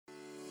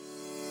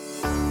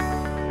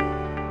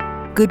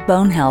good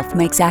bone health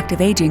makes active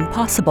aging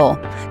possible.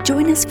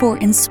 Join us for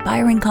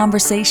inspiring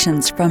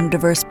conversations from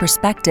diverse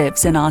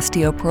perspectives in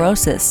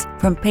osteoporosis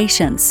from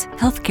patients,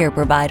 healthcare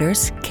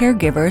providers,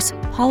 caregivers,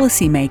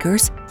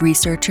 policymakers,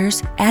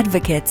 researchers,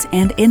 advocates,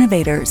 and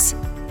innovators.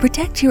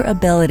 Protect your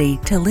ability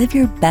to live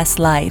your best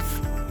life.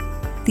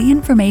 The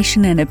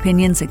information and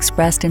opinions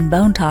expressed in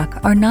Bone Talk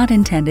are not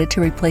intended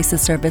to replace the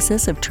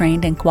services of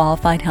trained and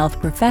qualified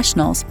health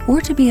professionals or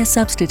to be a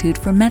substitute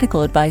for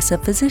medical advice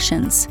of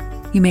physicians.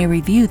 You may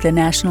review the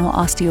National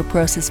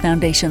Osteoporosis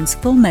Foundation's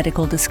full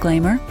medical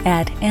disclaimer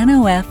at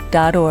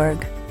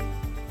nof.org.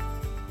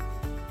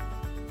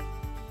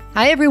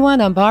 Hi,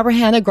 everyone. I'm Barbara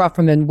Hannah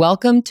Grufferman.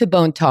 Welcome to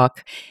Bone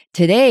Talk.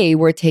 Today,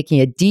 we're taking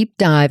a deep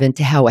dive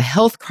into how a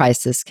health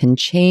crisis can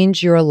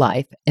change your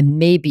life and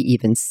maybe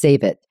even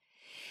save it.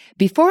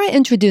 Before I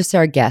introduce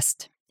our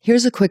guest,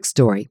 here's a quick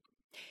story.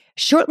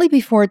 Shortly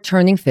before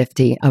turning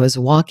 50, I was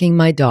walking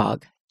my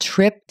dog,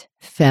 tripped,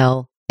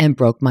 fell, and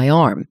broke my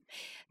arm.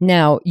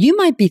 Now, you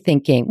might be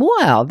thinking,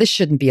 well, this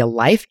shouldn't be a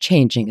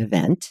life-changing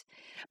event.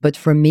 But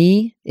for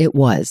me, it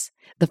was.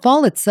 The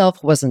fall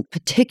itself wasn't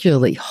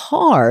particularly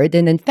hard.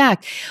 And in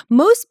fact,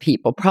 most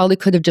people probably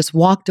could have just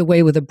walked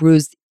away with a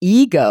bruised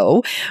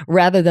ego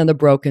rather than a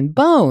broken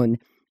bone.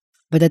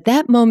 But at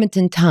that moment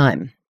in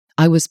time,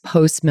 I was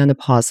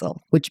postmenopausal,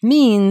 which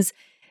means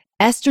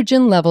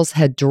estrogen levels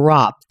had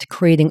dropped,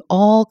 creating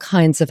all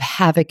kinds of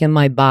havoc in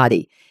my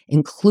body,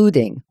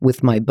 including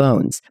with my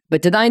bones.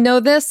 But did I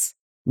know this?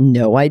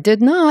 No, I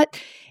did not.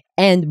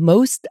 And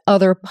most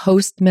other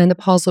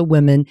postmenopausal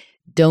women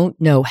don't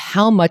know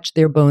how much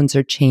their bones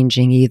are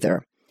changing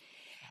either.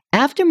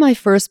 After my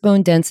first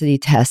bone density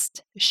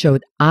test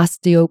showed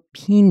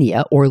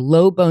osteopenia, or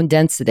low bone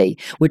density,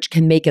 which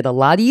can make it a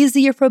lot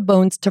easier for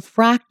bones to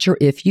fracture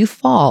if you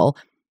fall,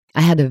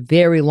 I had a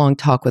very long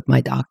talk with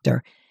my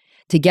doctor.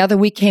 Together,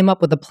 we came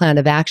up with a plan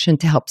of action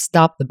to help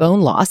stop the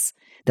bone loss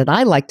that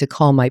I like to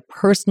call my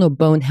personal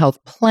bone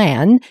health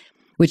plan,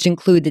 which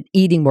included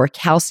eating more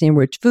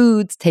calcium-rich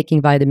foods,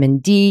 taking vitamin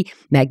D,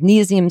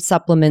 magnesium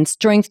supplements,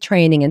 strength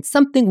training, and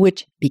something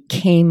which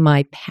became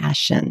my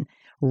passion,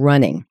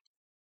 running.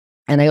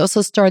 And I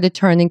also started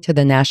turning to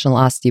the National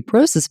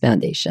Osteoporosis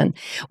Foundation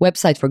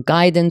website for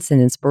guidance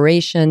and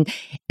inspiration,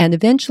 and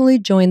eventually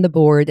joined the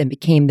board and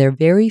became their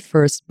very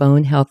first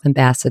bone health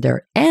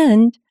ambassador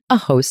and a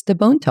host of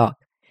Bone Talk.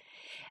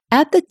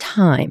 At the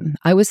time,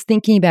 I was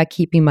thinking about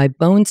keeping my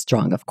bones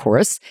strong, of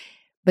course,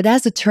 but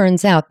as it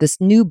turns out, this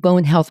new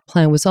bone health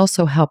plan was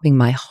also helping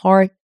my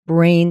heart,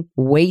 brain,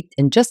 weight,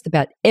 and just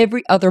about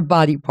every other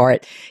body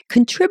part,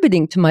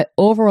 contributing to my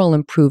overall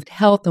improved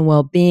health and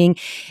well-being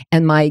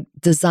and my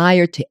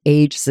desire to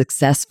age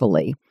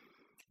successfully.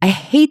 I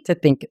hate to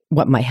think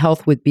what my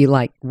health would be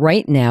like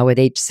right now at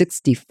age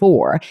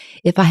 64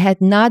 if I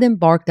had not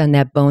embarked on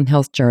that bone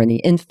health journey.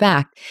 In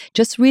fact,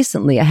 just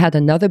recently I had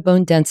another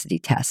bone density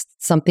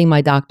test, something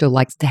my doctor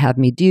likes to have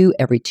me do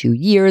every 2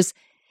 years.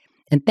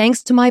 And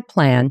thanks to my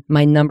plan,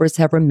 my numbers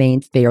have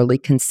remained fairly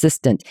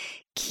consistent,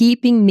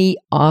 keeping me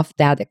off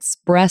that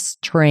express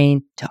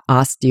train to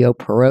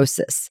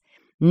osteoporosis.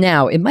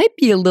 Now, it might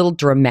be a little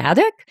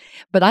dramatic,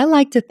 but I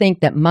like to think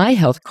that my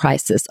health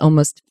crisis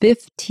almost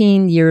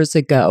 15 years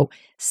ago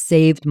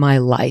saved my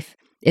life.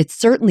 It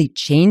certainly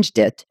changed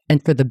it,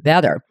 and for the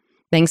better,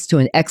 thanks to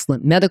an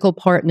excellent medical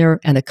partner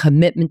and a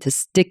commitment to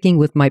sticking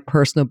with my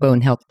personal bone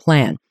health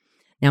plan.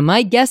 Now,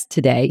 my guest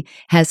today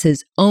has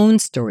his own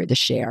story to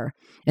share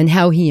and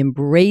how he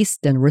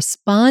embraced and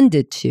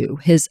responded to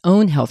his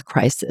own health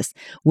crisis,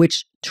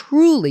 which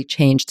truly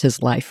changed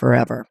his life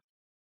forever.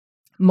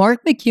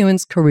 Mark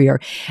McEwen's career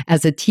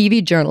as a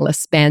TV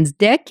journalist spans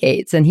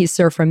decades, and he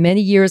served for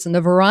many years in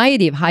a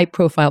variety of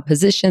high-profile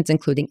positions,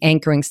 including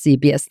anchoring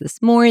CBS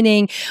This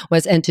Morning,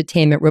 was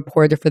entertainment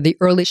reporter for The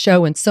Early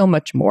Show, and so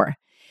much more.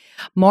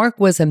 Mark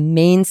was a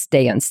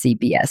mainstay on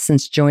CBS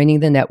since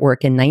joining the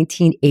network in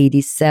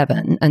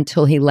 1987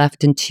 until he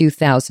left in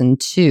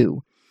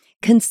 2002.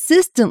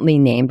 Consistently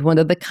named one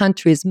of the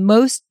country's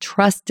most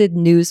trusted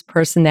news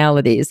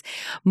personalities,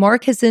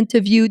 Mark has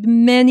interviewed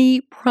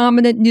many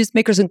prominent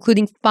newsmakers,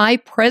 including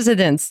 5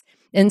 presidents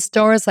and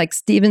stars like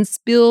Steven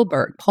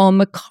Spielberg, Paul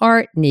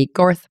McCartney,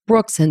 Garth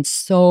Brooks, and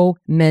so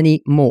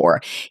many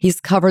more. He's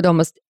covered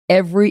almost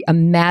every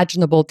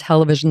imaginable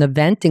television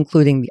event,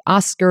 including the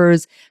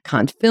Oscars,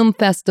 Cannes Film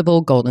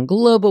Festival, Golden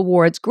Globe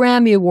Awards,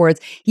 Grammy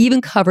Awards. He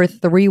even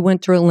covered 3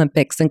 Winter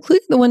Olympics,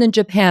 including the one in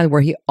Japan,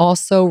 where he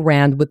also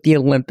ran with the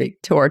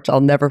Olympic torch.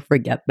 I'll never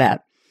forget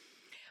that.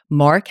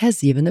 Mark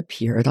has even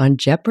appeared on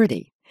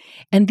Jeopardy!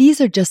 And these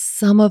are just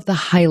some of the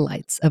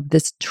highlights of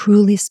this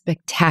truly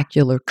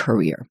spectacular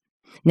career.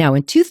 Now,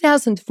 in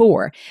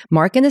 2004,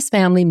 Mark and his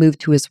family moved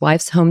to his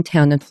wife's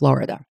hometown in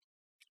Florida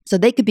so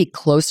they could be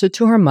closer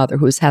to her mother,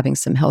 who was having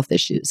some health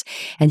issues.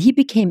 And he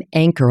became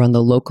anchor on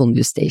the local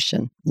news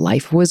station.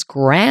 Life was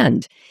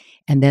grand.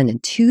 And then in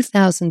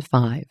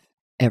 2005,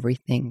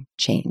 everything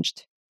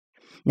changed.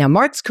 Now,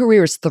 Mark's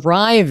career is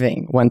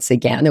thriving once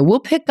again, and we'll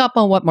pick up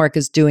on what Mark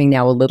is doing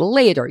now a little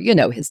later. You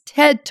know, his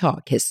TED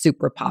Talk, his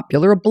super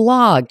popular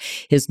blog,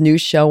 his new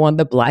show on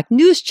the Black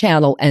News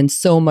Channel, and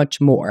so much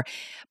more.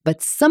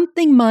 But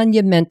something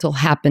monumental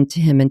happened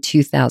to him in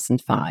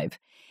 2005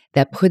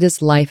 that put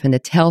his life in a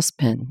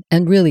tailspin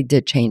and really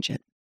did change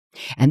it.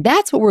 And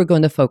that's what we're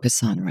going to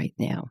focus on right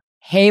now.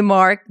 Hey,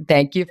 Mark,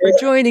 thank you for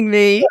joining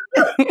me.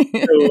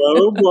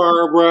 Hello,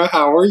 Barbara.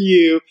 How are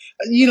you?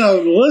 You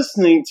know,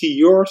 listening to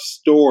your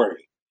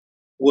story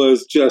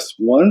was just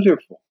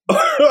wonderful.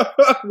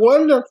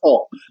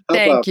 Wonderful.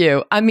 Thank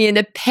you. I mean,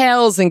 it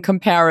pales in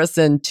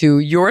comparison to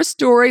your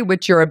story,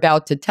 which you're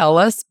about to tell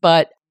us,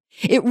 but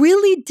it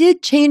really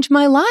did change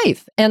my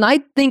life. And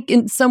I think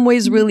in some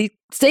ways really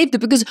saved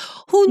it, because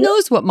who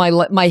knows what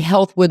my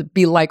health would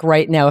be like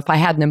right now if I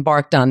hadn't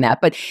embarked on that.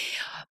 But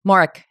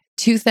Mark,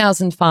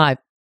 2005,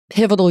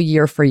 pivotal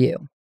year for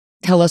you.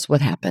 Tell us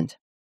what happened.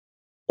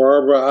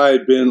 Barbara, I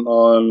had been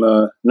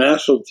on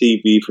national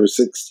TV for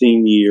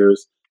 16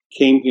 years,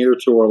 came here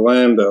to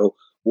Orlando,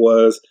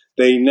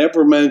 they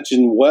never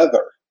mentioned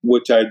weather,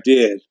 which I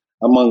did,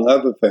 among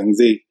other things.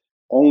 They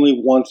only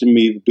wanted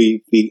me to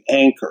be the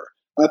anchor.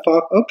 I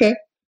thought, okay.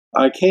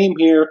 I came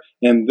here,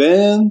 and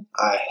then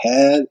I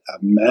had a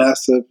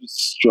massive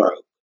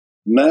stroke.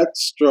 And that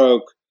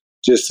stroke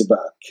just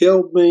about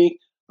killed me.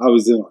 I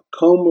was in a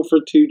coma for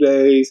 2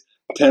 days,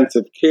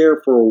 intensive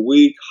care for a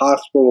week,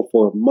 hospital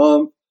for a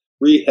month,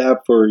 rehab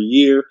for a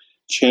year,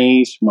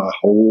 changed my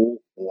whole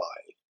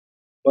life.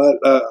 But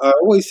I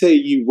always say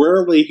you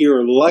rarely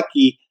hear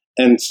lucky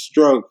and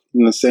stroke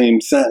in the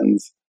same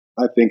sentence.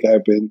 I think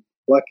I've been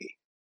lucky.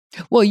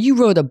 Well, you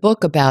wrote a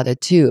book about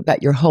it too,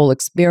 about your whole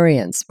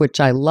experience, which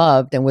I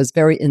loved and was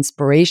very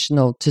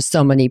inspirational to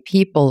so many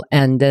people.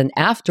 And then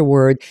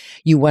afterward,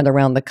 you went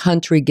around the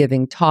country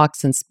giving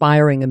talks,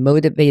 inspiring and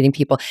motivating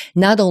people,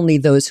 not only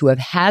those who have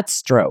had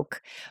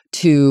stroke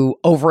to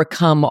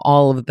overcome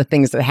all of the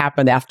things that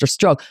happen after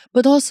stroke,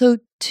 but also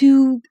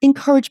to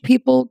encourage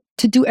people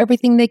to do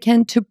everything they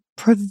can to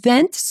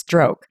prevent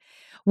stroke,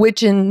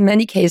 which in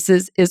many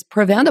cases is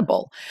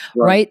preventable.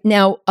 Right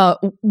now,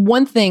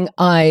 one thing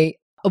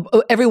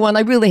everyone,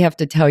 I really have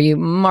to tell you,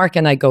 Mark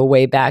and I go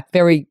way back.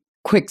 Very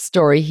quick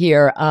story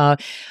here.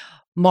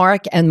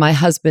 Mark and my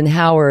husband,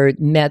 Howard,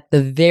 met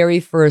the very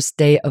first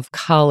day of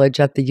college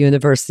at the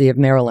University of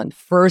Maryland.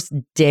 First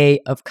day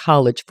of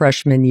college,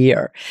 freshman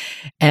year.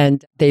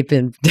 And they've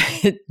been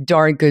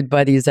darn good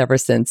buddies ever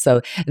since.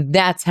 So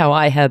that's how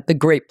I had the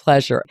great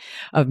pleasure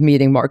of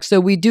meeting Mark.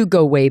 So we do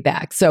go way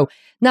back. So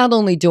not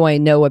only do I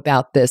know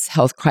about this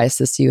health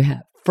crisis you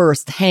have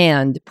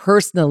firsthand,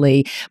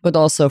 personally, but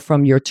also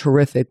from your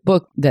terrific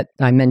book that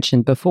I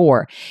mentioned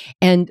before.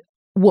 And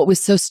what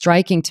was so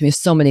striking to me,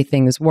 so many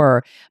things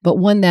were, but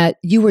one that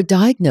you were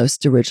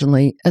diagnosed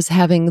originally as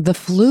having the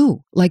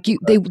flu. Like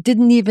they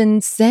didn't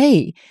even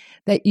say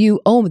that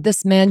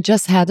this man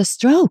just had a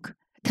stroke.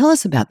 Tell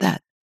us about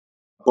that.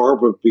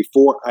 Barbara,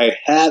 before I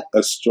had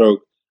a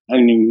stroke,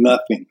 I knew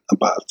nothing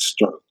about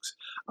strokes.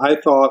 I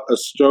thought a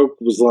stroke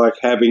was like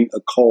having a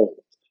cold.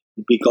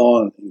 It'd be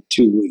gone in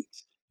 2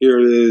 weeks. Here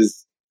it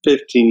is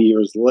 15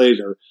 years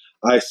later.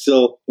 I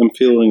still am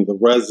feeling the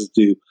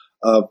residue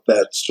of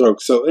that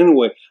stroke. So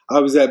anyway, I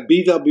was at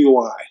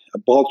BWI,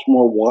 at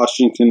Baltimore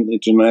Washington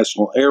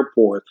International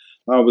Airport.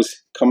 I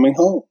was coming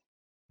home.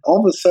 All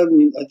of a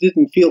sudden, I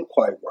didn't feel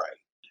quite right.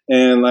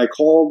 And I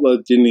called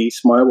Denise,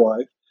 my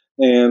wife,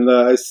 and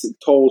I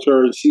told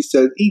her, and she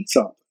said, eat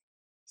something.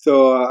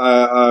 So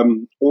I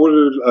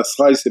ordered a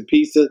slice of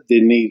pizza,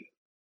 didn't eat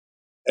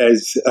it.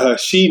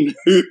 As she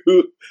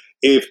knew,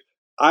 if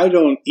I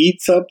don't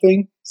eat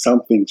something,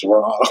 something's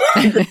wrong.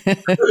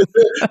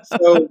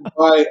 So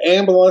by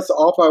ambulance,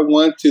 off I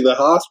went to the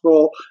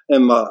hospital,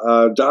 and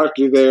the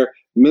doctor there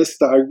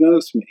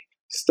misdiagnosed me,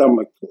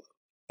 stomach flu.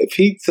 If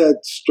he'd said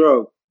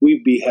stroke,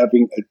 we'd be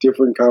having a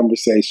different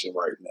conversation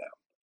right now.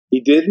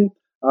 He didn't.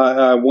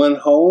 I went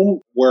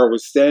home where I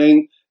was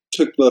staying,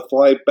 took the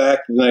flight back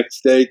the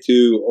next day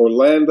to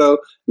Orlando,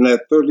 and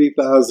at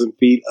 30,000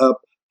 feet up,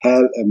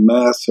 had a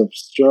massive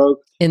stroke.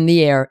 In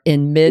the air,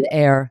 in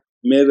midair.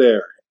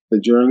 Midair. The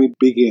journey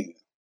began.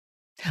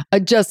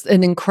 Just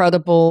an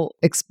incredible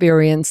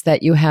experience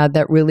that you had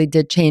that really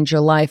did change your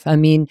life. I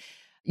mean,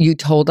 you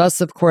told us,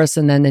 of course,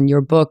 and then in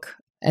your book,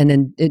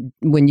 and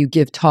when you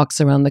give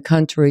talks around the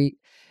country,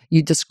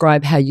 you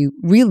describe how you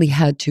really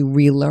had to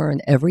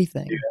relearn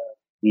everything.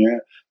 Yeah.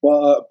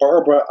 Well,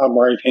 Barbara, I'm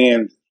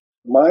right-handed.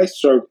 My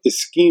stroke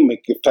ischemic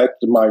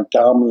affected my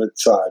dominant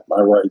side,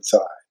 my right side.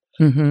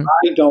 Mm-hmm.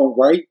 I don't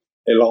write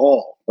at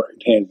all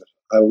right-handed.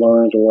 I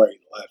learned to write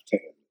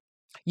left-handed.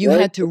 You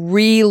had to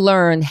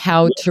relearn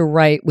how to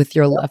write with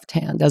your left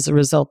hand as a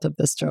result of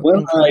the stroke.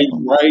 When I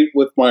write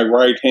with my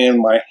right hand,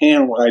 my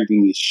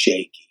handwriting is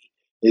shaky.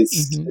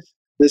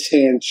 This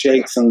hand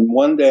shakes, and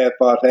one day I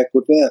thought, heck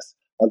with this,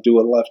 I'll do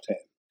it left hand.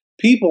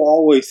 People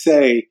always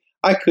say,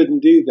 I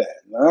couldn't do that.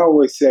 And I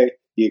always say,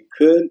 You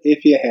could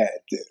if you had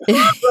to.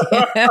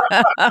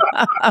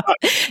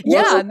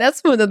 Yeah, and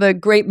that's one of the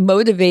great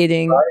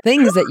motivating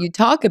things that you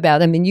talk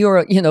about. I mean, you're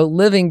a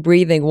living,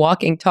 breathing,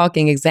 walking,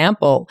 talking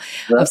example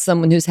of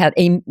someone who's had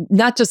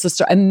not just a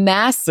stroke, a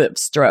massive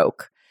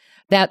stroke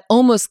that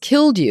almost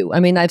killed you. I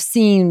mean, I've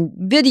seen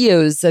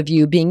videos of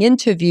you being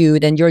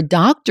interviewed and your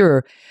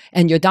doctor,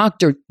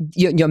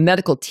 your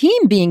medical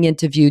team being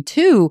interviewed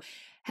too.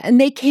 And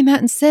they came out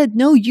and said,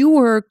 no, you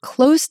were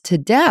close to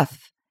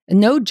death.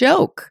 No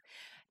joke.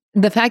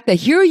 The fact that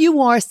here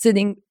you are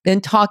sitting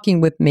and talking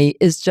with me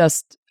is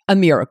just a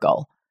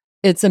miracle.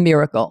 It's a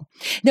miracle.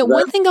 Now,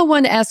 one thing I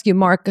want to ask you,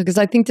 Mark, because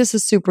I think this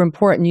is super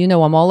important.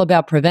 I'm all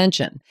about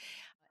prevention.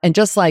 And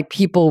just like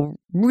people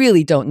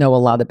really don't know a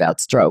lot about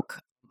stroke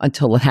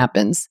until it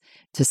happens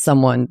to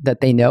someone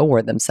that they know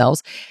or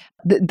themselves.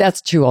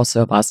 That's true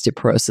also of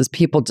osteoporosis.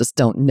 People just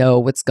don't know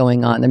what's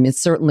going on. I mean,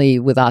 certainly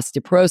with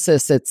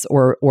osteoporosis,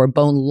 or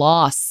bone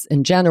loss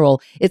in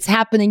general, it's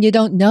happening. You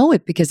don't know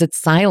it because it's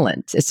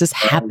silent. It's just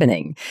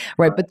happening,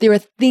 right? But there are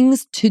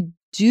things to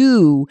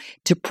do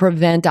to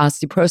prevent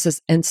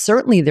osteoporosis. And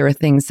certainly there are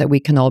things that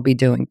we can all be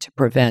doing to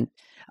prevent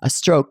a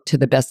stroke to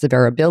the best of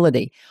our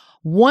ability.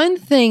 One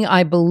thing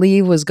I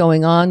believe was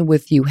going on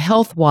with you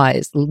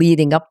health-wise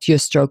leading up to your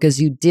stroke is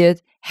you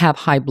did have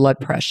high blood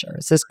pressure.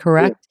 Is this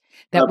correct?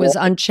 That was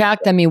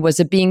unchecked? I mean, was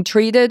it being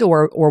treated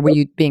or were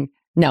you being...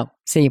 No,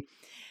 see,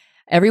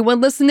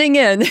 everyone listening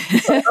in.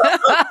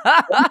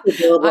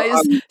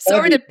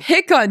 Sorry to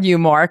pick on you,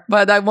 Mark,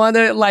 but I want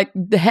to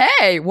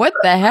hey, what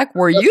the heck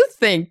were you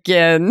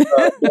thinking?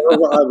 I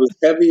was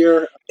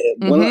heavier.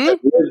 When I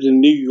lived in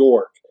New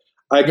York,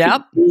 I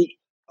could eat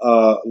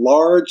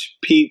large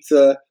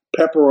pizza,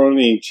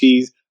 pepperoni and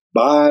cheese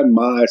by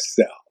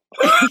myself.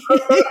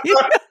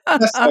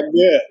 That's not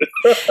good.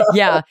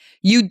 Yeah,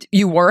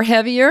 you were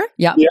heavier.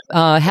 Yeah.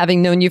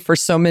 Having known you for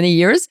so many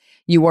years,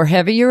 you were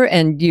heavier,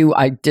 and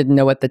I didn't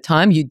know at the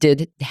time, you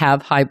did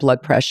have high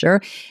blood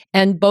pressure.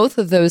 And both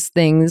of those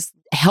things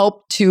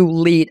helped to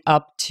lead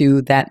up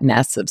to that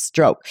massive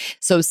stroke.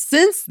 So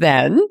since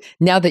then,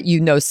 now that you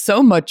know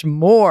so much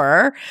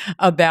more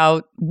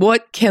about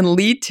what can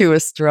lead to a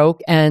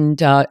stroke,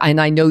 and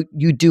I know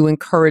you do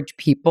encourage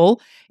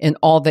people in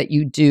all that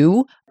you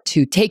do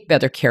to take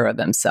better care of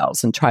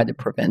themselves and try to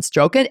prevent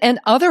stroke and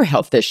other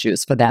health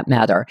issues for that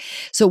matter.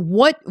 So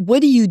what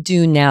do you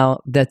do now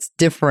that's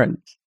different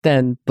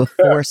than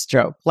before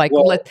stroke? Like,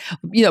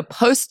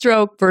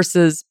 post-stroke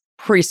versus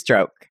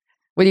pre-stroke.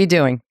 What are you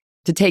doing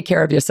to take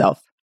care of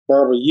yourself?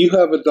 Barbara, you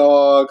have a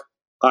dog.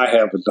 I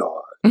have a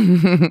dog.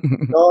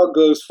 Dog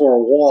goes for a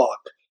walk.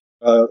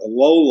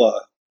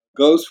 Lola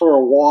goes for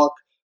a walk,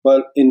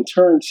 but in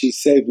turn,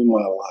 she's saving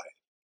my life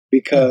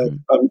because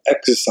I'm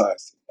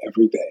exercising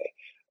every day.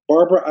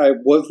 Barbara, I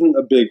wasn't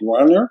a big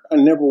runner. I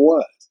never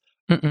was.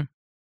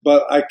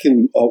 But I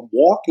can,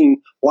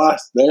 walking,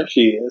 there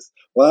she is.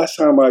 Last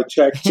time I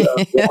checked,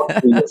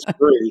 walking was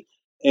free.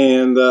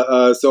 And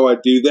so I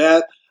do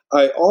that.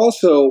 I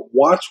also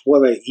watch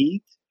what I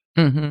eat.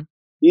 I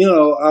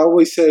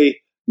always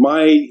say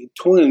my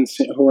twins,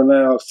 who are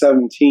now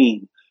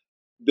 17,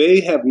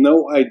 they have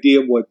no idea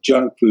what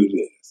junk food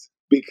is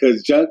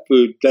because junk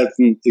food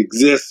doesn't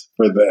exist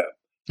for them.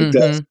 It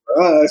does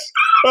for us.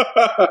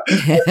 I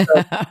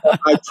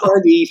try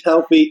to eat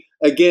healthy.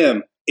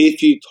 Again,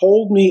 if you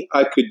told me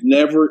I could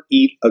never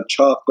eat a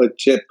chocolate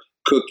chip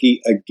cookie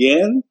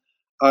again,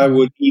 I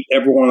would eat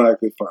everyone I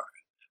could find.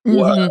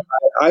 Well,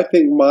 I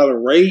think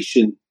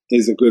moderation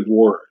is a good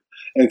word.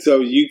 And so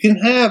you can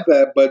have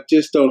that, but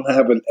just don't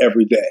have it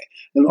every day.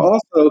 And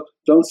also,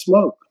 don't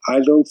smoke.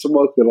 I don't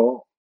smoke at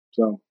all.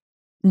 So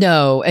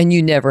no, and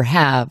you never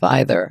have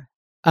either.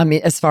 I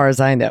mean, as far as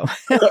I know.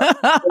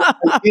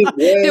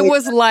 There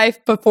was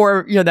life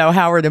before,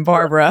 Howard and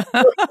Barbara.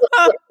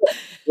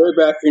 Way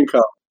back in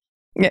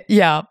college.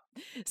 Yeah.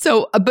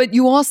 So, but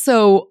you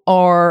also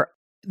are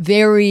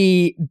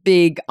very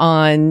big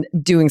on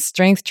doing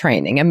strength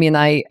training. I mean,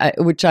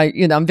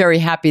 I'm very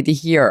happy to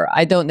hear.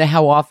 I don't know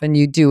how often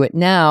you do it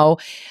now,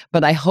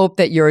 but I hope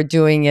that you're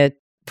doing it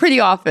pretty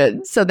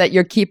often so that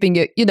you're keeping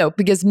it,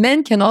 because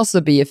men can also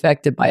be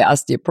affected by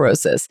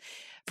osteoporosis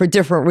for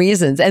different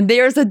reasons. And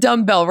there's a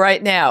dumbbell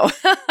right now.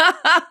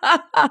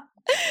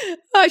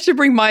 I should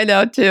bring mine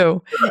out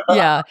too.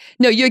 Yeah.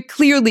 No, you're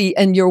clearly,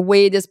 and your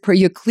weight is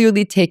you're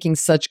clearly taking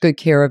such good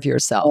care of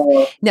yourself.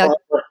 Now,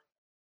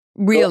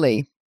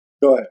 really.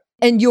 Go ahead.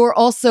 And you're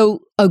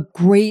also a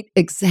great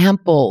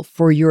example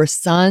for your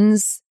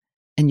sons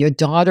and your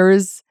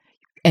daughters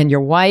and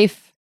your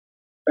wife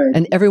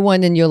and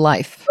everyone in your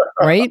life,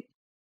 right?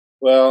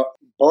 Well,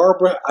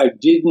 Barbara, I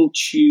didn't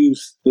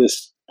choose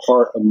this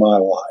part of my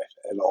life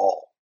at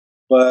all.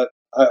 But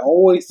I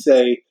always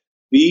say,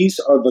 these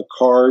are the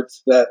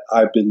cards that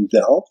I've been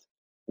dealt.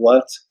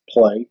 Let's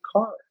play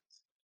cards.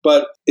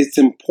 But it's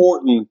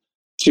important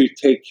to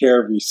take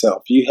care of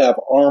yourself. You have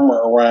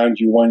armor around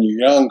you when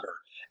you're younger.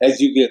 As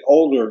you get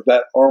older,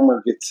 that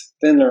armor gets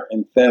thinner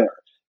and thinner.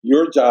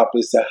 Your job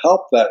is to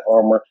help that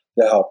armor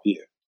to help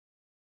you.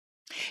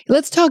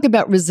 Let's talk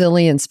about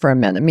resilience for a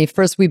minute. I mean,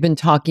 first we've been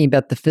talking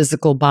about the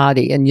physical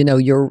body and,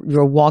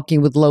 you're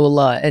walking with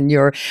Lola and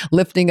you're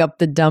lifting up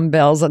the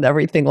dumbbells and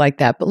everything like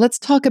that. But let's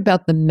talk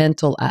about the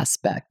mental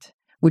aspect,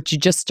 which you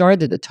just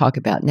started to talk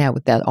about now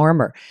with that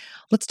armor.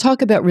 Let's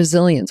talk about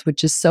resilience,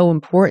 which is so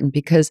important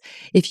because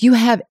if you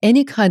have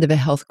any kind of a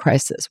health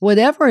crisis,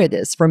 whatever it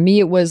is, for me,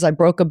 it was I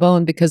broke a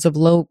bone because of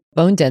low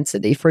bone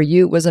density. For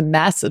you, it was a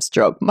massive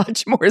stroke,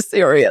 much more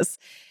serious.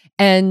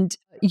 And,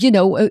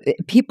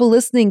 people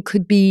listening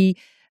could be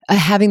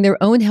having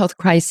their own health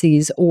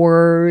crises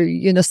or,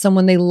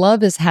 someone they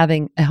love is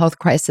having a health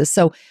crisis.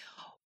 So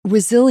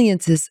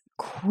resilience is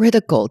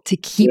critical to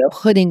keep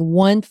putting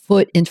one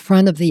foot in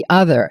front of the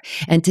other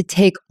and to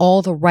take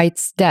all the right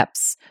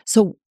steps.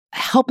 So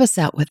help us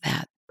out with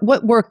that.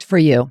 What worked for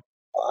you?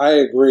 I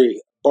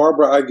agree.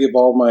 Barbara, I give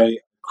all my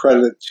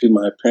credit to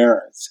my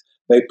parents.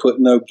 They put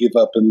no give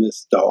up in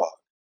this dog.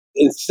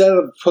 Instead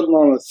of putting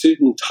on a suit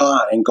and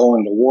tie and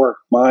going to work,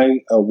 my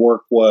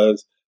work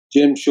was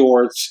gym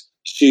shorts,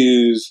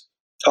 shoes,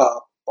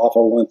 top, off I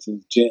went to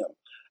the gym.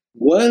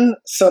 When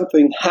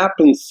something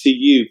happens to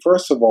you,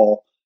 first of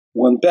all,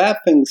 when bad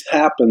things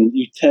happen,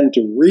 you tend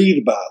to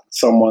read about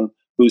someone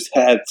who's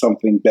had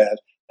something bad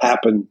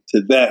happen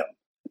to them.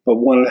 But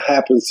when it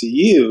happens to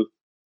you,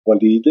 what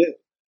do?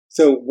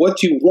 So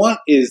what you want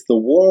is the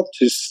world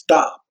to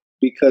stop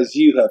because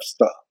you have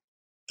stopped.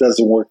 It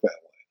doesn't work that way.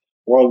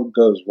 The world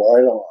goes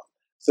right on.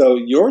 So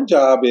your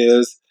job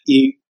is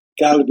you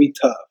got to be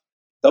tough.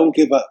 Don't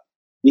give up.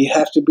 You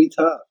have to be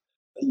tough.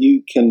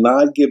 You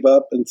cannot give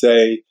up and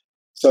say,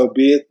 so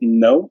be it.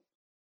 No.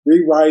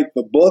 Rewrite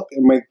the book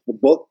and make the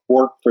book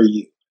work for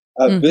you.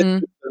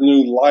 Visit the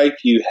new life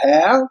you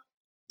have.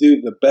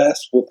 Do the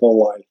best with the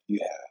life you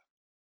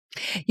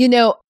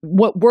have.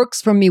 What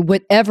works for me,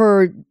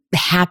 whatever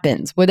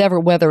happens,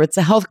 whether it's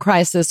a health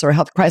crisis or a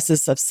health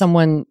crisis of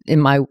someone in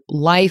my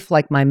life,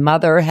 like my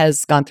mother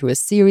has gone through a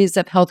series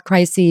of health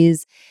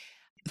crises.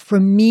 For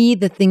me,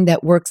 the thing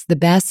that works the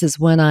best is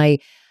when I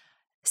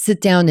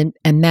sit down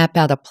and map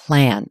out a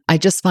plan. I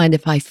just find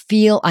if I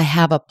feel I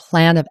have a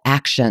plan of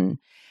action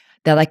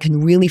that I can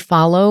really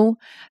follow,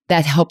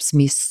 that helps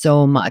me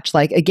so much.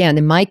 Like, again,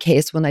 in my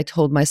case, when I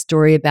told my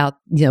story about,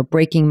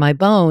 breaking my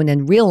bone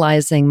and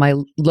realizing my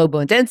low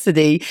bone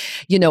density,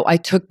 I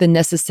took the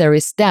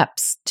necessary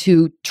steps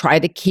to try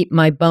to keep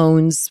my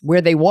bones where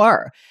they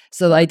were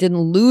so that I didn't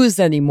lose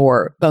any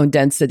more bone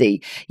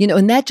density,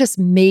 and that just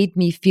made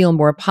me feel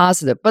more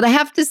positive. But I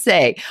have to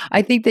say,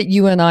 I think that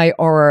you and I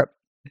are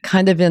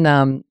kind of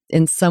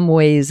in some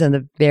ways in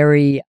a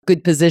very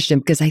good position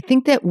because I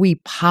think that we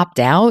popped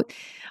out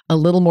a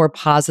little more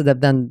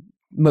positive than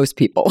most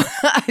people.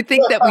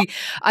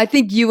 I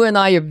think you and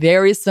I are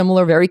very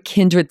similar, very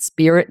kindred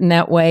spirit in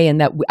that way.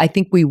 And that I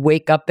think we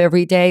wake up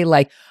every day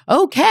like,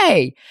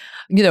 okay,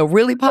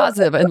 really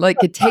positive. And like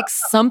it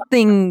takes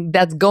something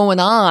that's going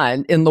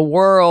on in the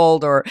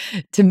world or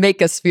to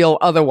make us feel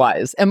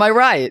otherwise. Am I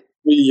right?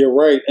 You're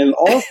right. And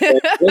also,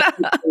 what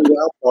you pointed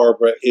out,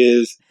 Barbara,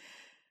 is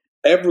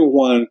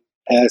everyone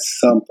has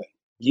something.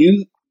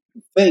 You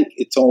think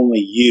it's only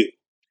you.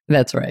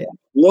 That's right.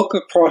 Look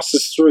across the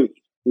street.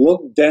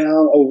 Look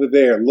down over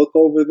there. Look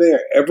over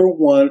there.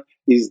 Everyone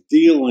is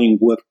dealing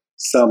with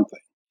something.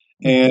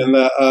 And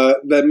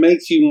that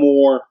makes you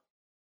more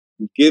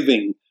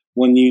giving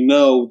when you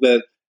know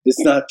that it's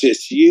not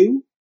just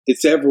you,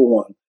 it's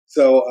everyone.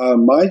 So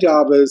my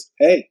job is,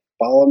 hey,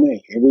 follow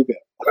me. Here we go.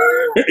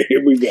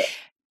 Here we go.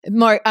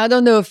 Mark, I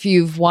don't know if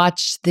you've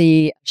watched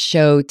the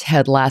show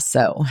Ted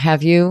Lasso.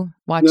 Have you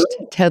watched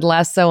Ted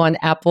Lasso on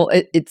Apple?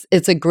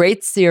 It's a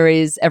great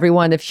series.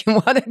 Everyone, if you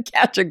want to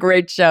catch a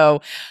great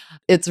show,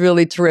 it's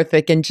really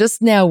terrific. And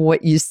just now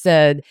what you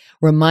said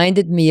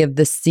reminded me of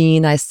the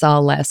scene I saw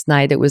last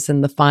night. It was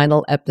in the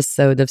final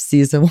episode of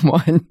season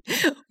 1,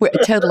 where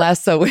Ted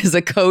Lasso is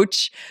a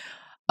coach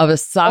of a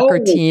soccer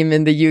team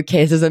in the UK.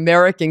 He's an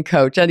American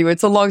coach. Anyway,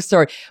 it's a long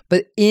story.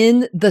 But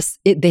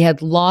they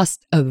had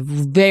lost a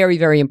very,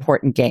 very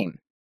important game.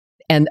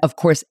 And of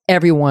course,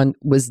 everyone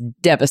was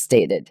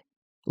devastated,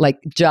 like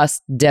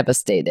just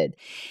devastated.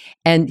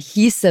 And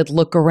he said,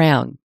 look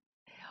around.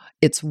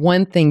 It's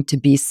one thing to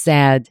be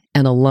sad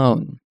and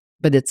alone,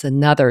 but it's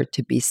another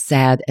to be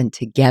sad and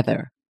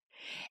together.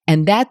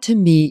 And that to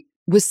me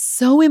was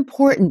so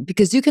important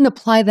because you can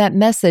apply that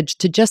message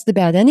to just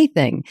about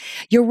anything.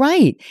 You're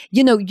right.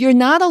 You're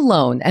not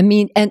alone. I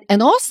mean,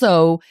 and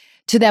also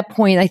to that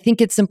point, I think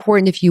it's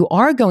important if you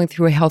are going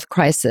through a health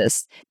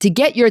crisis to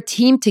get your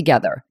team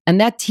together. And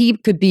that team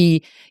could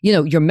be,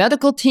 your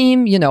medical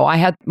team. I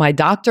had my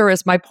doctor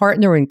as my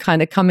partner and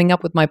kind of coming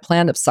up with my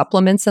plan of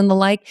supplements and the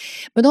like,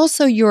 but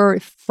also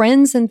your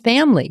friends and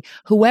family,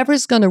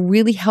 whoever's going to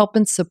really help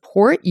and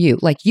support you.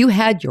 Like you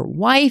had your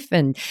wife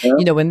and,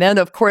 and then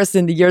of course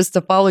in the years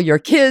to follow, your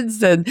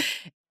kids and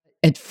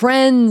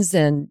friends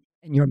and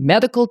your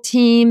medical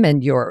team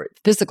and your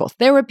physical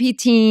therapy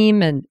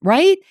team and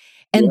right.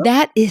 And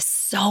that is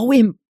so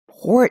important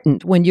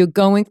important when you're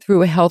going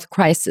through a health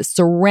crisis.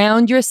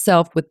 Surround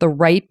yourself with the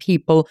right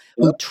people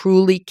who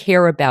truly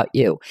care about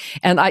you.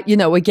 And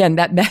again,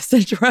 that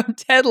message from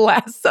Ted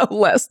Lasso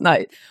last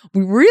night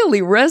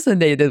really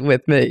resonated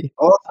with me.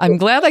 Awesome. I'm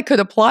glad I could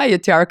apply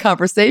it to our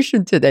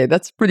conversation today.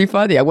 That's pretty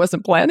funny. I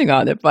wasn't planning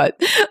on it,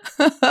 but.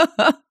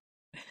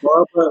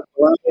 Barbara,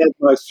 when I had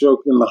my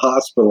stroke in the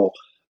hospital,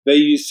 they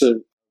used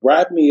to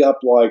wrap me up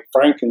like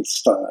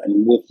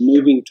Frankenstein with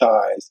moving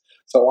ties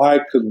so I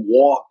could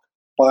walk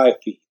 5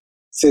 feet,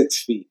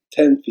 6 feet,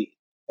 10 feet.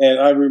 And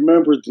I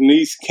remember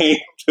Denise came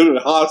to the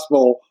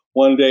hospital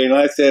one day and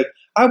I said,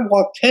 I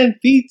walked 10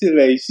 feet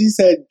today. She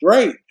said,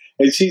 great.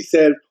 And she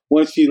said,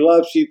 when she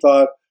left, she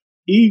thought,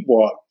 he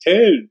walked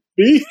 10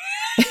 feet.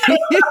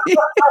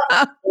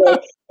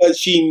 But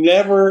she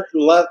never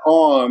let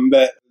on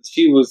that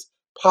she was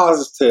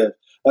positive.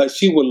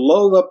 She would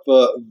load up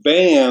the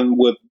van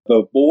with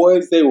the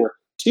boys. They were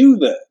 2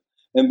 then.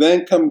 And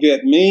then come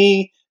get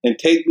me and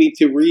take me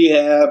to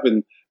rehab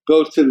and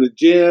go to the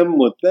gym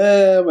with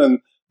them. And,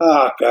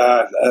 oh,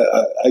 God,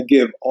 I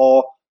give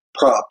all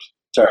props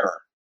to her.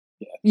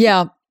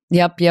 Yeah.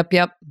 Yep.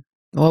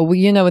 Well,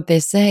 you know what they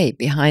say.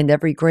 Behind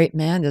every great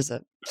man is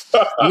a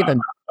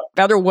even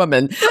better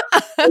woman.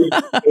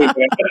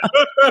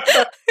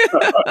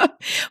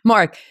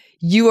 Mark,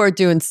 you are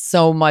doing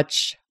so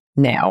much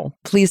now.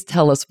 Please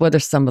tell us, what are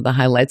some of the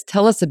highlights?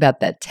 Tell us about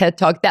that TED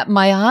Talk that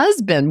my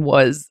husband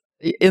was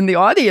in the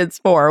audience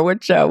for,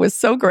 which was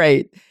so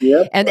great.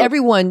 Yep. And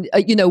everyone,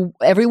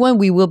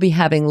 we will be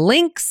having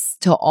links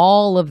to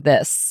all of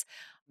this.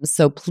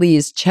 So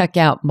please check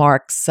out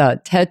Mark's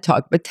TED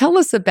Talk. But tell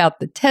us about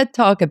the TED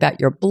Talk, about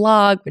your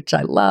blog, which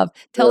I love.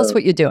 Tell us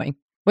what you're doing.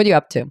 What are you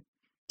up to?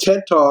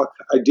 TED Talk,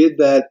 I did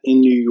that in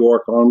New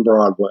York on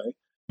Broadway.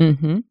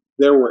 Mm-hmm.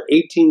 There were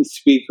 18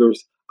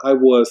 speakers. I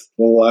was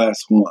the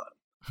last one.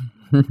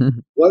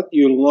 What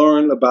you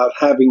learn about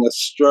having a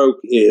stroke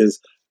is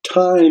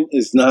time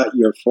is not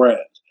your friend.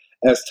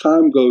 As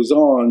time goes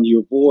on,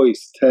 your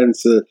voice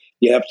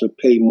you have to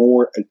pay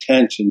more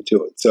attention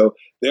to it. So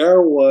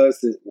there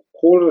was at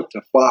 4:45,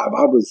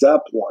 I was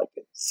up like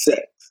at 6.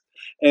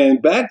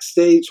 And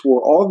backstage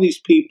were all these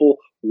people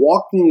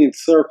walking in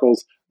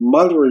circles,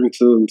 muttering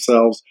to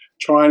themselves,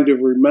 trying to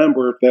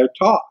remember their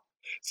talk.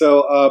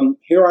 So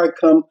here I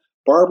come.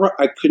 Barbara,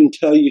 I couldn't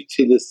tell you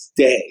to this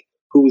day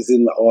who was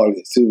in the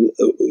audience.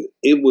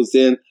 It was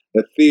in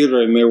the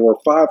theater, and there were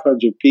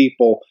 500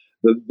 people.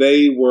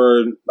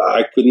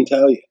 I couldn't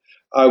tell you.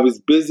 I was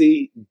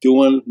busy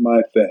doing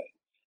my thing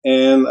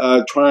and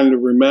trying to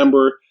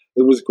remember.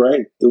 It was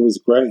great.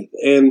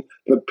 And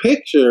the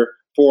picture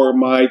for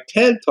my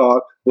TED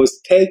Talk was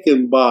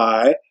taken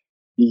by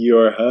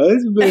your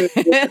husband,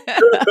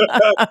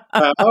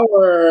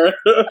 Howard.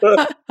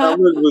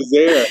 Howard was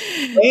there.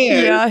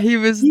 And yeah, he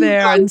was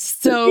there and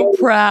so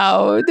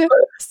proud.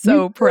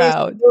 So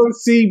proud. Go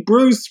see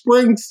Bruce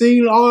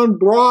Springsteen on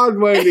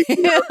Broadway.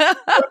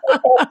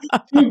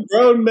 2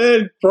 grown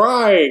men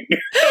crying.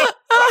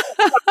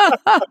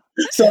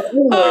 So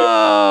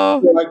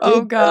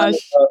anyway, gosh.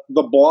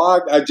 The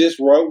blog, I just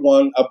wrote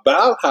one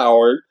about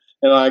Howard.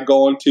 And I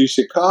go into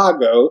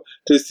Chicago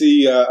to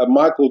see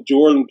Michael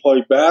Jordan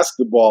play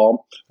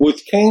basketball,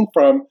 which came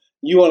from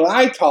you and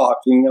I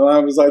talking. And I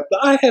was like,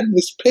 I have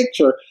this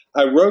picture.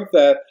 I wrote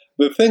that.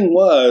 The thing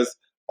was,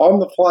 on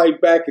the flight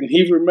back, and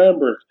he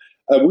remembered,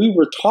 we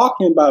were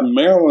talking about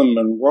Marilyn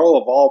Monroe,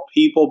 of all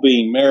people,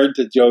 being married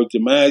to Joe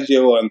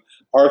DiMaggio and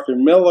Arthur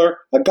Miller.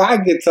 A guy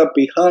gets up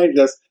behind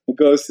us and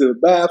goes to the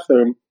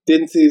bathroom,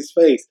 didn't see his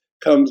face,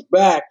 comes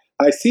back.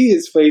 I see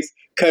his face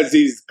because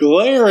he's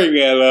glaring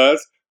at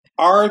us.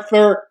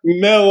 Arthur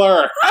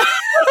Miller.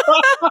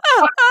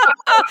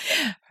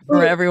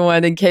 For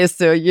everyone, in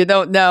case you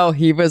don't know,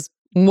 he was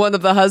one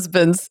of the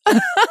husbands.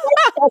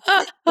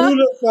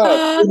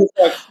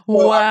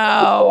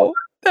 Wow.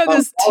 That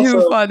is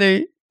too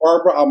funny.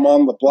 Barbara, I'm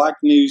on the Black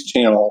News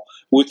Channel,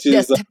 which is...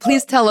 Yes,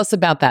 please tell us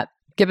about that.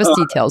 Give us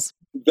details.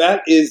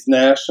 That is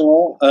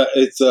national.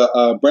 It's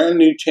a brand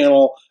new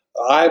channel.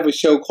 I have a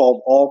show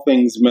called All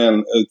Things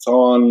Men. It's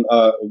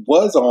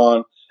was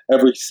on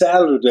every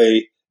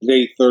Saturday,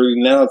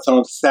 8:30. Now it's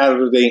on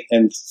Saturday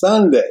and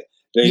Sunday.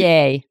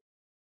 Yay.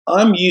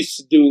 I'm used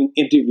to doing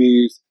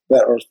interviews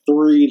that are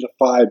 3 to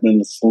 5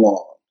 minutes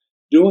long.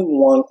 Doing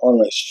one on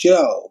a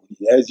show,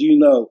 as you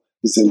know,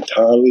 is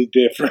entirely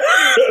different.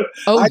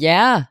 Oh,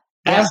 yeah.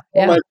 Asked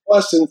all my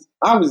questions.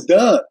 I was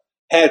done.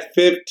 Had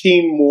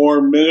 15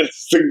 more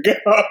minutes to go.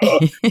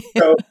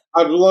 So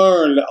I've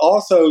learned.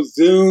 Also,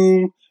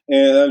 Zoom,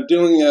 and I'm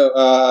doing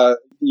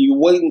you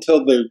wait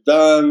until they're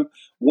done.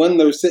 When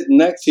they're sitting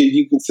next to you,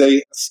 you can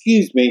say,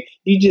 excuse me,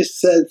 you just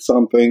said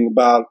something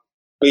about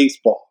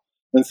baseball.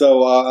 And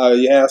so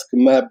you ask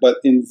them that. But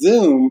in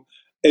Zoom,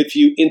 if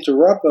you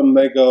interrupt them,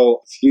 they go,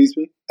 excuse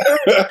me?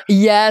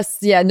 Yes.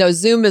 Yeah. No,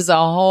 Zoom is a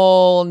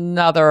whole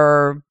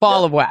nother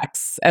ball of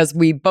wax, as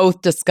we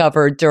both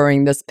discovered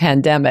during this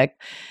pandemic.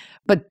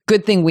 But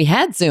good thing we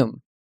had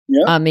Zoom.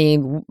 Yeah. I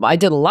mean, I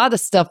did a lot of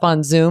stuff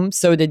on Zoom.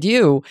 So did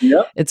you.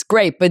 Yep. It's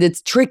great, but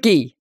it's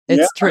tricky.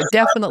 It's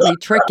definitely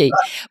tricky.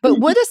 But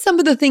what are some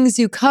of the things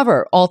you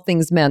cover? All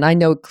things men. I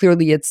know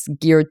clearly it's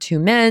geared to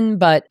men,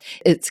 but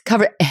it's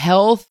covered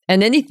health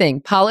and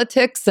anything,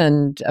 politics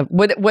and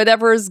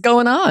whatever is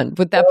going on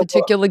with that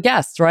particular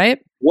guest, right?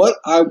 What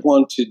I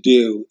want to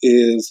do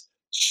is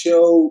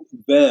show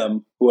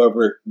them,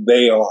 whoever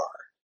they are,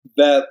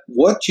 that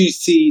what you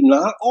see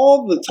not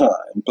all the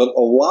time, but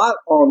a lot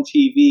on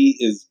TV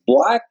is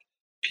Black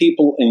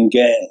people in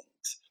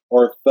gangs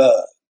or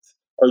thugs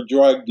or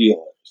drug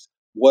dealers,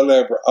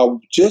 whatever. I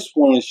just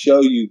want to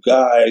show you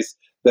guys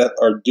that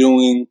are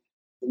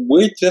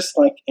we're just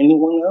like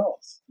anyone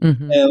else.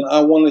 Mm-hmm. And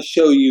I want to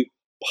show you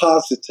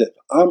positive.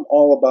 I'm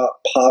all about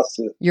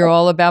positive. You're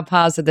all about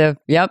positive.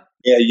 Yep.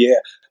 Yeah.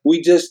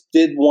 We just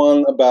did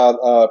one about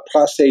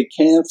prostate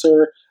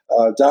cancer,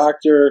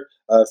 doctor,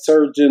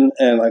 surgeon,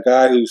 and a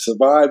guy who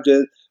survived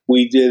it.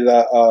 We did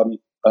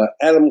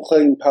Adam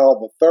Clayton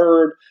Powell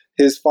III.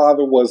 His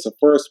father was the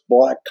first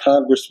Black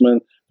congressman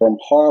from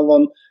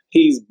Harlem.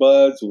 He's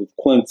buds with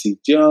Quincy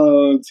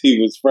Jones. He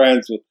was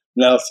friends with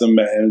Nelson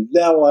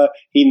Mandela.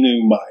 He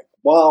knew Mike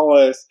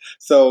Wallace.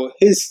 So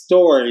his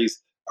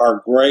stories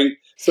are great.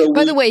 So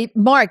by the way,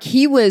 Mark,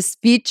 he was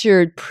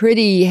featured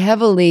pretty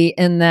heavily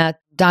in that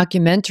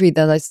documentary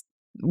that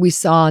we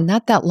saw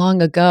not that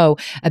long ago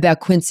about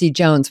Quincy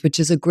Jones, which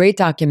is a great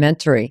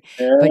documentary.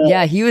 Yeah. But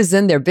yeah, he was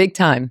in there big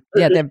time.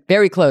 Yeah, they're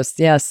very close.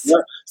 Yes. Yeah.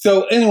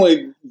 So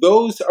anyway,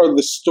 those are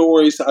the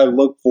stories I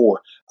look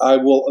for. I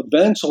will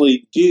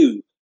eventually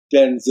do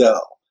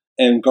Denzel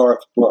and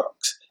Garth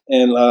Brooks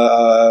and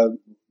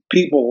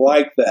people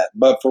like that.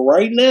 But for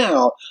right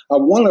now, I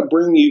want to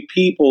bring you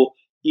people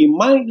you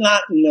might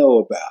not know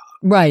about.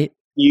 Right.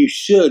 You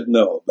should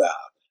know about.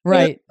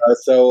 Right. And,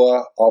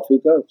 so off we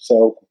go.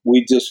 So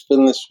we just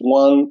finished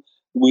one.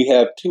 We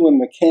have 2 in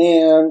the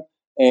can.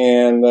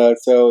 And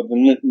so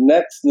the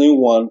next new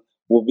one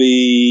will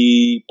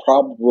be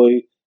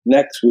probably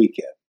next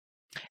weekend.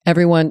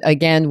 Everyone,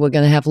 again, we're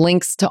going to have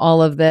links to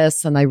all of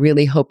this, and I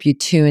really hope you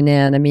tune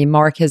in. I mean,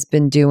 Mark has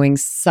been doing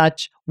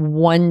such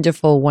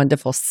wonderful,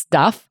 wonderful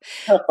stuff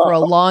for a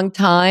long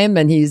time,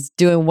 and he's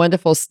doing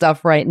wonderful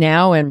stuff right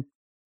now. And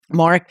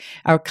Mark,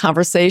 our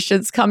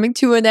conversation's coming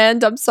to an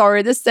end. I'm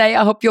sorry to say.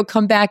 I hope you'll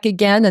come back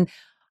again. And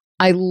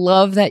I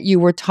love that you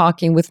were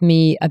talking with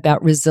me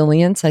about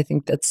resilience. I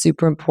think that's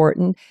super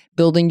important.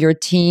 Building your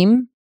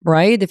team,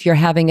 right? If you're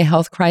having a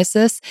health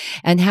crisis,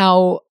 and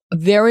how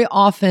very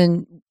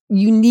often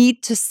you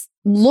need to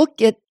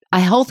look at a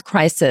health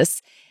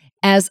crisis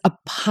as a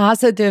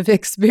positive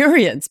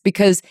experience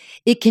because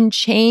it can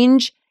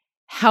change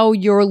how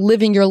you're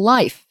living your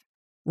life,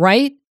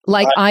 right?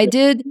 Like I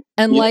did,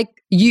 and like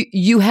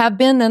you have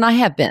been, and I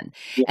have been.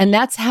 Yeah. And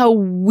that's how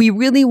we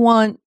really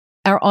want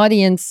our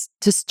audience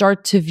to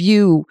start to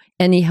view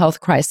any health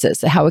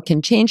crisis, how it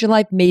can change your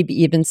life, maybe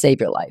even save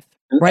your life,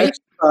 right?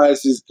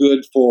 Exercise is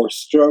good for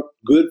stroke,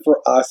 good for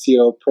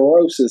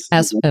osteoporosis.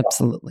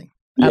 Absolutely.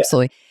 Yeah.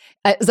 Absolutely.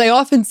 As I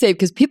often say,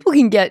 because people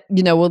can get,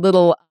 a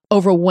little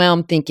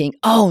overwhelmed thinking,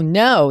 oh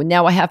no,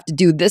 now I have to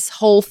do this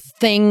whole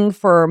thing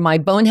for my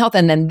bone health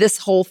and then this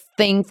whole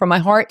thing for my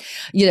heart.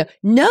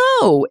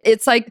 No,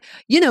 it's like,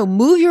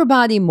 move your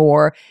body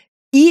more,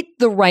 eat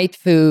the right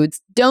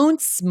foods,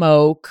 don't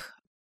smoke.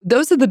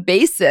 Those are the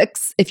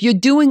basics. If you're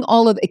doing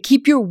all of it,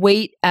 keep your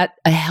weight at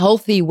a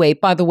healthy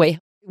weight. By the way,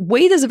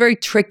 weight is a very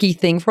tricky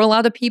thing for a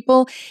lot of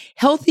people.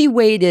 Healthy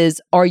weight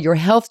are your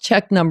health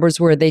check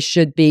numbers where they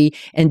should be,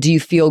 and do you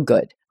feel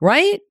good,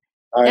 right?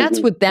 That's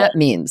what that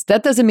means.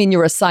 That doesn't mean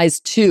you're a size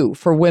 2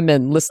 for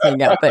women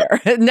listening out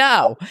there.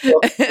 No.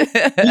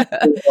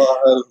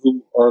 People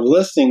who are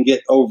listening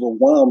get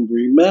overwhelmed.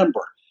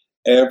 Remember,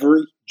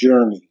 every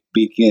journey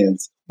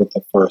begins with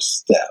the first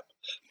step.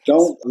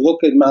 Don't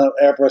look at Mount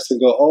Everest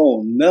and go,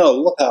 oh no,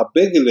 look how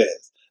big it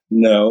is.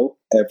 No,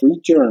 every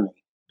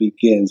journey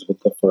begins with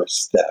the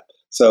first step.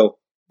 So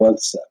 1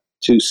 step,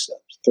 2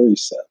 steps, 3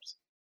 steps.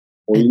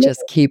 And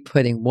just keep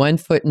putting one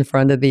foot in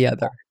front of the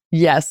other.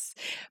 Yes.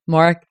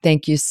 Mark,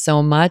 thank you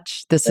so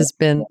much. This has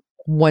been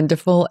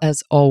wonderful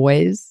as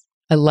always.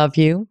 I love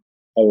you.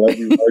 I love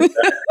you.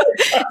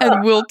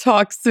 And we'll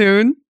talk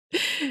soon.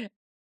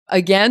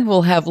 Again,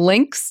 we'll have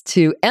links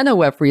to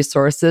NOF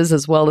resources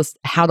as well as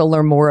how to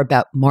learn more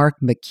about Mark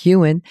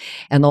McEwen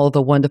and all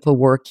the wonderful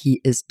work he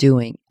is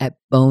doing at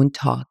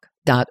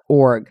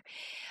bonetalk.org.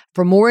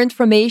 For more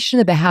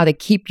information about how to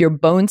keep your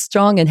bones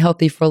strong and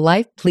healthy for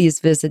life, please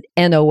visit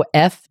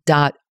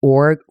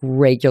NOF.org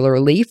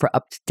regularly for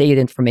up-to-date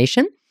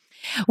information.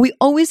 We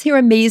always hear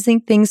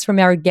amazing things from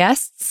our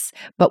guests,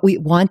 but we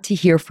want to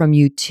hear from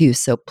you too.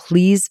 So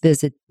please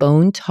visit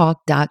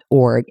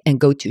bonetalk.org and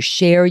go to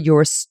share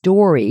your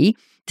story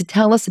to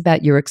tell us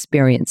about your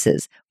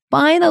experiences.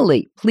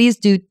 Finally, please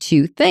do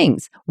 2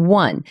 things.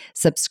 1,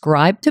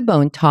 subscribe to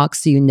Bone Talk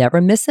so you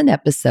never miss an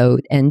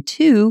episode. And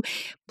 2,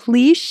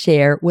 please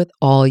share with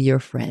all your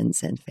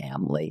friends and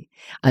family.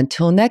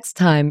 Until next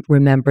time,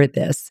 remember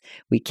this: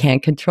 we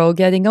can't control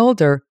getting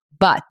older,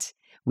 but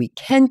we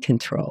can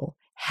control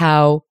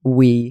how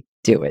we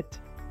do it.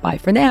 Bye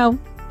for now.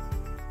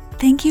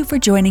 Thank you for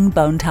joining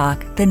Bone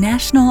Talk, the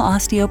National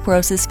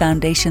Osteoporosis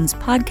Foundation's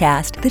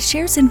podcast that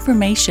shares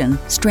information,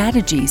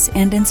 strategies,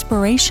 and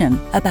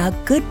inspiration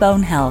about good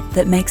bone health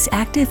that makes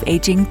active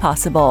aging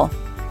possible.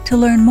 To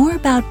learn more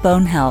about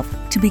bone health,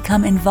 to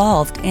become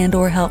involved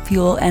and/or help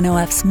fuel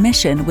NOF's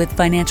mission with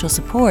financial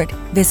support,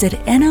 visit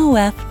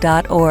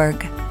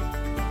nof.org.